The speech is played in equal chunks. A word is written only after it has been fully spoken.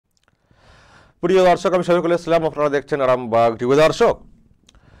প্রিয় দর্শক, আমি শফিকুল ইসলাম, আপনারা দেখছেন আরামবাগ টিভি। দর্শক,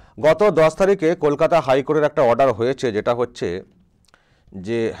 গত 10 তারিখে কলকাতা হাইকোর্টের একটা অর্ডার হয়েছে, যেটা হচ্ছে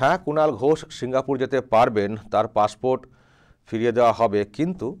যে হ্যাঁ, কুণাল ঘোষ সিঙ্গাপুর যেতে পারবেন, তার পাসপোর্ট ফিরিয়ে দেওয়া হবে,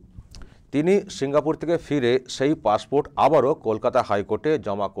 কিন্তু তিনি সিঙ্গাপুর থেকে ফিরে সেই পাসপোর্ট আবারও কলকাতা হাইকোর্টে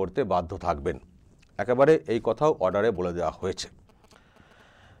জমা করতে বাধ্য থাকবেন। একেবারে এই কথাও অর্ডারে বলে দেওয়া হয়েছে।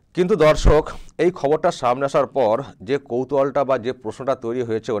 কিন্তু দর্শক, এই খবরটা সামনে আসার পর যে কৌতূহলটা বা যে প্রশ্নটা তৈরি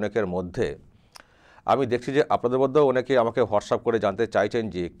হয়েছে অনেকের মধ্যে, আমি দেখছি যে আপনাদের মধ্যেও অনেকে আমাকে হোয়াটসঅ্যাপ করে জানতে চাইছেন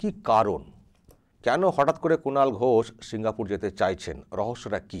যে কি কারণ, কেন হঠাৎ করে কুণাল ঘোষ সিঙ্গাপুর যেতে চাইছেন,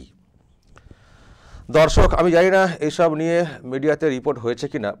 রহস্যটা কি। দর্শক, আমি জানি না এইসব নিয়ে মিডিয়াতে রিপোর্ট হয়েছে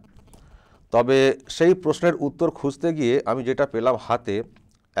কি না, তবে সেই প্রশ্নের উত্তর খুঁজতে গিয়ে আমি যেটা পেলাম হাতে,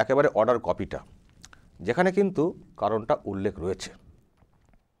 একেবারে অর্ডার কপিটা, যেখানে কিন্তু কারণটা উল্লেখ রয়েছে।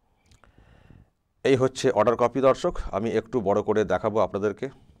 এই হচ্ছে অর্ডার কপি। দর্শক, আমি একটু বড় করে দেখাবো আপনাদেরকে।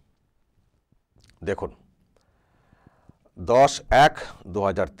 দেখুন,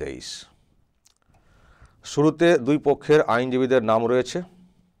 10/1/2023, শুরুতে দুই পক্ষের আইনজীবীদের নাম রয়েছে।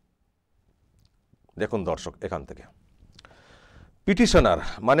 দেখুন দর্শক, এখান থেকে পিটিশনার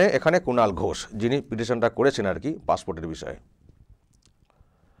মানে এখানে কুণাল ঘোষ, যিনি পিটিশনটা করেছেন আর কি পাসপোর্টের বিষয়ে।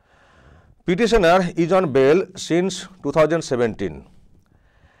 Petitioner is on bell since 2017.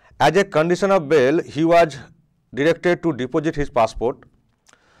 As a condition of bail, he was directed to deposit his passport.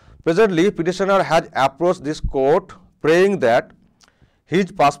 Presently, petitioner has approached this court praying that his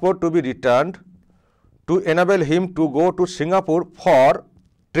passport to be returned to enable him to go to Singapore for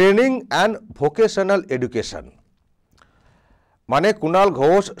training and vocational education. মানে Kunal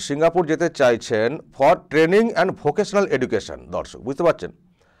Ghosh Singapore যেতে চাইছেন for training and vocational education. দর্শক, বুঝতে পারছেন,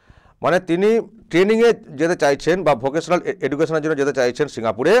 মানে তিনি ট্রেনিংয়ে যেতে চাইছেন বা ভোকেশনাল এডুকেশনের জন্য যেতে চাইছেন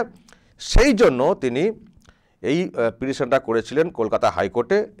সিঙ্গাপুরে, সেই জন্য তিনি এই পিটিশনটা করেছিলেন কলকাতা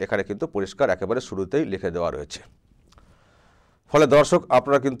হাইকোর্টে। এখানে কিন্তু পরিষ্কার একেবারে শুরুতেই লিখে দেওয়া রয়েছে। ফলে দর্শক,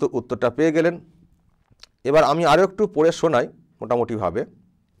 আপনারা কিন্তু উত্তরটা পেয়ে গেলেন। এবার আমি আরও একটু পড়ে শোনাই মোটামুটিভাবে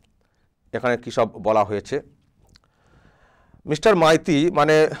এখানে কী সব বলা হয়েছে। মিস্টার মাইতি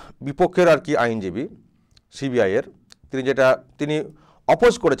মানে বিপক্ষের আর কি আইনজীবী সিবিআইয়ের, তিনি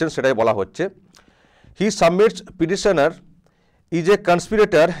অপোজ করেছেন, সেটাই বলা হচ্ছে। হি submits petitioner is a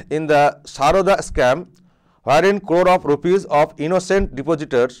conspirator in the Saroda scam wherein crore of rupees of innocent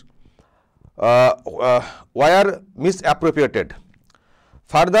depositors were misappropriated.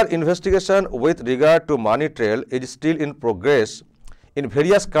 Further investigation with regard to money trail is still in progress in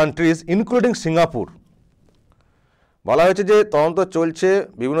various countries including Singapore. বলা হয়েছে যে তদন্ত চলছে,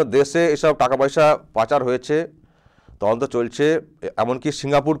 বিভিন্ন দেশে এসব টাকা পয়সা পাচার হয়েছে, তদন্ত চলছে, এমনকি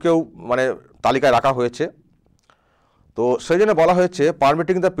সিঙ্গাপুরকেও মানে তালিকায় রাখা হয়েছে। তো সেই জন্য বলা হয়েছে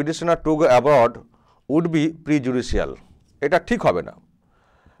permitting the petitioner to go abroad would be প্রিজুডিশিয়াল। এটা ঠিক হবে না,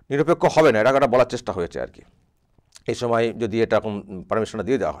 নিরপেক্ষ হবে না, এটা বলার চেষ্টা হয়েছে আর কি, এই সময় যদি এটা পারমিশনটা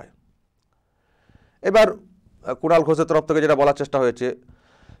দিয়ে দেওয়া হয়। এবার কুণাল ঘোষের তরফ থেকে যেটা বলার চেষ্টা হয়েছে,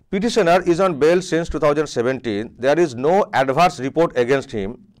 petitioner is on bell since 2017, there is no adverse report against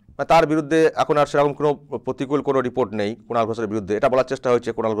him. তার বিরুদ্ধে এখন আর সেরকম কোনো প্রতিকূল কোনো রিপোর্ট নেই কুণাল ঘোষের বিরুদ্ধে, এটা বলার চেষ্টা হয়েছে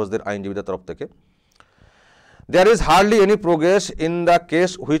কুণাল ঘোষদের আইনজীবীদের তরফ থেকে। There is hardly any progress in the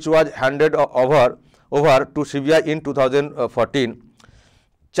case which was handed over to CBI in 2014.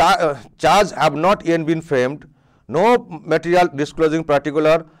 Charges have not yet been framed. No material disclosing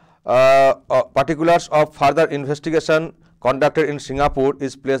particulars of further investigation conducted in Singapore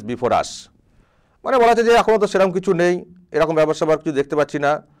is placed before us. মানে বলা হচ্ছে যে এখনও তো সেরকম কিছু নেই, এরকম ব্যবস্থা কিছু দেখতে পাচ্ছি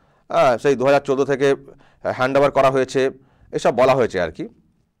না, সেই 2014 থেকে হ্যান্ড ওভার করা হয়েছে, এসব বলা হয়েছে আর কি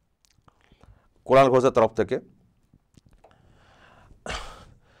কুণাল ঘোষের তরফ থেকে।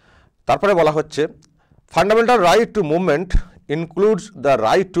 তারপরে বলা হচ্ছে fundamental right two movement includes the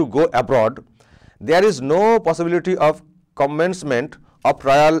right to go abroad. There is no possibility of commencement of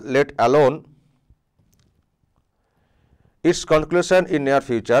trial let alone it's conclusion in near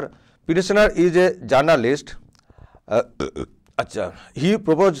future. Petitioner is a journalist. আচ্ছা, হি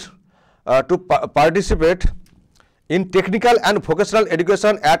propose to participate in technical and vocational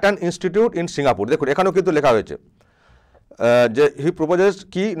education at an institute in Singapore. দেখুন, এখানেও কিন্তু লেখা হয়েছে যে হি proposes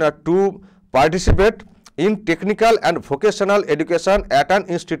কি না to participate in technical and vocational education at an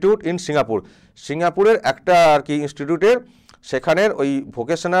institute in Singapore. সিঙ্গাপুরের একটা আর কি ইনস্টিটিউটের সেখানের ওই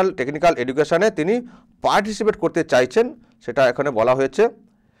ভোকেশনাল টেকনিক্যাল এডুকেশনে তিনি পার্টিসিপেট করতে চাইছেন, সেটা এখানে বলা হয়েছে।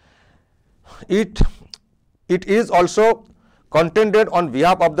 It is also contended on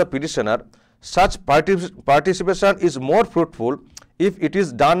behalf of the petitioner such participation is more fruitful if it is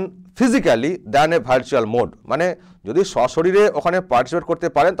done physically than a virtual mode. মানে যদি সশরীরে ওখানে পার্টিসিপেট করতে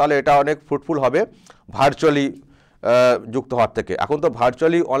পারেন তাহলে এটা অনেক ফ্রুটফুল হবে ভার্চুয়ালি যুক্ত হওয়ার থেকে। এখন তো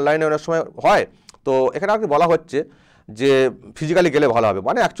ভার্চুয়ালি অনলাইনে অনেক সময় হয়, তো এখানে আর কি বলা হচ্ছে যে ফিজিক্যালি গেলে ভালো হবে,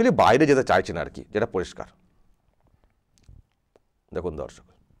 মানে অ্যাকচুয়ালি বাইরে যেতে চাইছেন আর কি, যেটা পরিষ্কার। দেখুন দর্শক,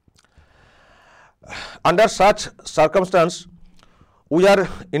 under such circumstances we are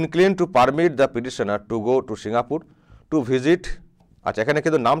incline two permit the petitioner to go to Singapore to visit, আচ্ছা এখানে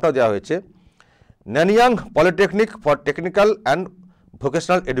কিন্তু নামটাও দেওয়া হয়েছে, ন্যানিয়াং polytechnic for technical and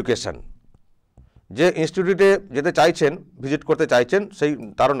vocational education. যে ইনস্টিটিউটে যেতে চাইছেন, ভিজিট করতে চাইছেন, সেই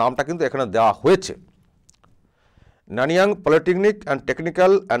তারও নামটা কিন্তু এখানে দেওয়া হয়েছে, ন্যানিয়াং polytechnic and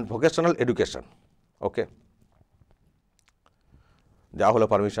technical and vocational education. ওকে, দেওয়া হলো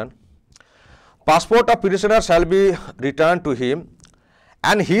permission. Passport of petitioner shall be return to him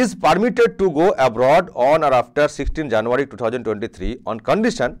and he is permitted to go abroad on or after 16 January 2023 on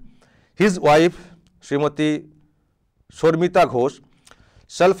condition his wife Srimati Shormita Ghosh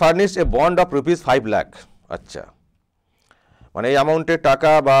shall furnish a bond of rupees 5 lakh। আচ্ছা, মানে এই অ্যামাউন্টের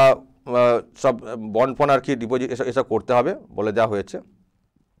টাকা বা সব bond fond আর কি deposit এসব করতে হবে বলে দেওয়া হয়েছে।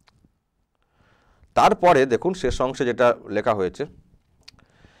 তারপরে দেখুন শেষ অংশে যেটা লেখা হয়েছে,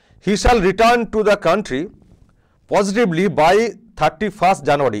 he shall return to the country positively by 31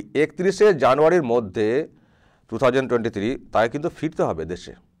 জানুয়ারি, 31শে জানুয়ারির মধ্যে 2023 তাই কিন্তু ফিরতে হবে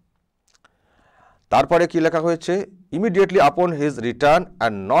দেশে। তারপরে কি লেখা হয়েছে, immediately upon his return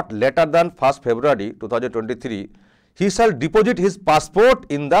and not letter than 1 February 2023 he shall deposit his passport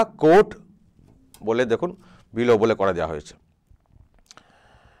in the court বলে দেখুন বিলো বলে করে দেওয়া হয়েছে।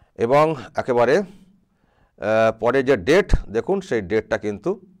 এবং একেবারে পরে যে ডেট দেখুন, সেই ডেটটা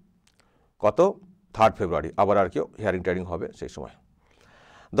কিন্তু কত, 3 ফেব্রুয়ারি, আবার আর কি হিয়ারিং টিয়ারিং হবে সেই সময়।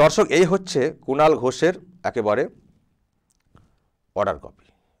 দর্শক, এই হচ্ছে কুণাল ঘোষের একেবারে অর্ডার কপি,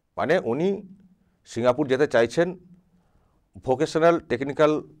 মানে উনি সিঙ্গাপুর যেতে চাইছেন ভোকেশনাল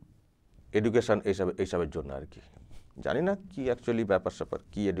টেকনিক্যাল এডুকেশন এইসবের জন্য আর কি। জানি না কি অ্যাকচুয়ালি ব্যাপার স্যাপার,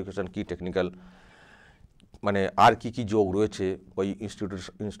 কী এডুকেশন কী টেকনিক্যাল, মানে আর কি কি যোগ রয়েছে ওই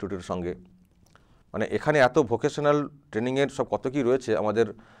ইনস্টিটিউটের সঙ্গে, মানে এখানে এত ভোকেশনাল ট্রেনিংয়ের সব কত কী রয়েছে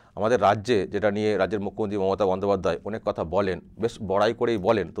আমাদের রাজ্যে, যেটা নিয়ে রাজ্যের মুখ্যমন্ত্রী মমতা বন্দ্যোপাধ্যায় অনেক কথা বলেন, বেশ বড়াই করেই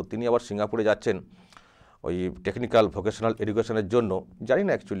বলেন। তো তিনি আবার সিঙ্গাপুরে যাচ্ছেন ওই টেকনিক্যাল ভোকেশনাল এডুকেশনের জন্য। জানি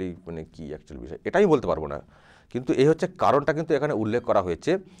না অ্যাকচুয়ালি মানে কী অ্যাকচুয়ালি বিষয়, এটাই বলতে পারবো না, কিন্তু এই হচ্ছে কারণটা কিন্তু এখানে উল্লেখ করা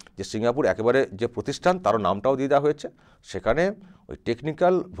হয়েছে যে সিঙ্গাপুর একেবারে যে প্রতিষ্ঠান তারও নামটাও দিয়ে দেওয়া হয়েছে, সেখানে ওই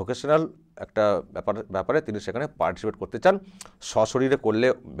টেকনিক্যাল ভোকেশনাল একটা ব্যাপারে তিনি সেখানে পার্টিসিপেট করতে চান, সশরীরে করলে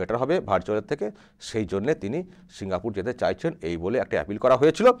বেটার হবে ভার্চুয়ালের থেকে, সেই জন্যে তিনি সিঙ্গাপুর যেতে চাইছেন এই বলে একটা অ্যাপিল করা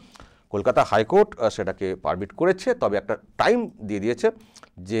হয়েছিল। কলকাতা হাইকোর্ট সেটাকে পারমিট করেছে, তবে একটা টাইম দিয়ে দিয়েছে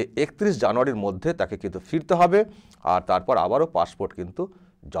যে 31 জানুয়ারির মধ্যে তাকে কিন্তু ফিরতে হবে, আর তারপর আবারও পাসপোর্ট কিন্তু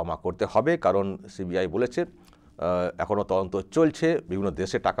জমা করতে হবে, কারণ সিবিআই বলেছে এখনও তদন্ত চলছে, বিভিন্ন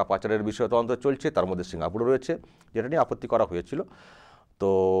দেশে টাকা পাচারের বিষয়ে তদন্ত চলছে, তার মধ্যে সিঙ্গাপুরও রয়েছে, যেটা নিয়ে আপত্তি করা হয়েছিল। তো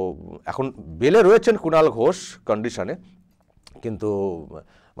এখন বেলে রয়েছেন কুণাল ঘোষ কন্ডিশনে, কিন্তু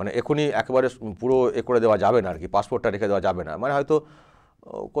মানে এখনই একেবারে পুরো করে দেওয়া যাবে না আর কি, পাসপোর্টটা রেখে দেওয়া যাবে না, মানে হয়তো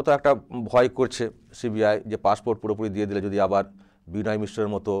কোথাও একটা ভয় করছে সিবিআই যে পাসপোর্ট পুরোপুরি দিয়ে দিলে যদি আবার বিনয় মিশ্রের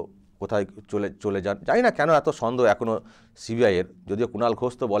মতো কোথায় চলে যান। জানি না কেন এত সন্দেহ এখনও সিবিআইয়ের, যদিও কুণাল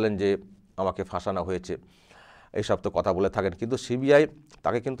ঘোষ তো বলেন যে আমাকে ফাঁসানো হয়েছে, এইসব তো কথা বলে থাকেন, কিন্তু সিবিআই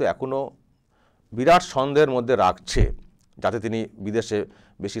তাকে কিন্তু এখনও বিরাট সন্দেহের মধ্যে রাখছে, যাতে তিনি বিদেশে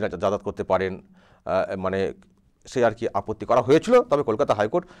বেশি না যাতায়াত করতে পারেন, মানে সে আর কি আপত্তি করা হয়েছিল। তবে কলকাতা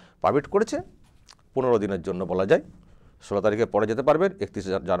হাইকোর্ট পারমিট করেছে 15 দিনের জন্য, বলা যায় 16 তারিখের পরে যেতে পারবেন, 31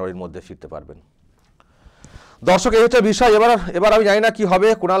 জানুয়ারির মধ্যে ফিরতে পারবেন। দর্শক, এই হচ্ছে বিষয়। এবার আমি জানি না কি হবে,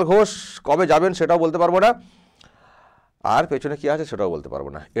 কুণাল ঘোষ কবে যাবেন সেটাও বলতে পারবো না, আর পেছনে কি আছে সেটাও বলতে পারবো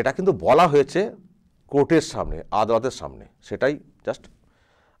না। এটা কিন্তু বলা হয়েছে কোর্টের সামনে, আদালতের সামনে, সেটাই জাস্ট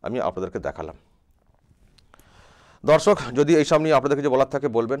আমি আপনাদেরকে দেখালাম। দর্শক, যদি এইসব নিয়ে আপনাদের কিছু বলার থাকে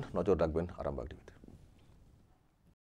বলবেন, নজর রাখবেন আরামবাগ টিভিতে।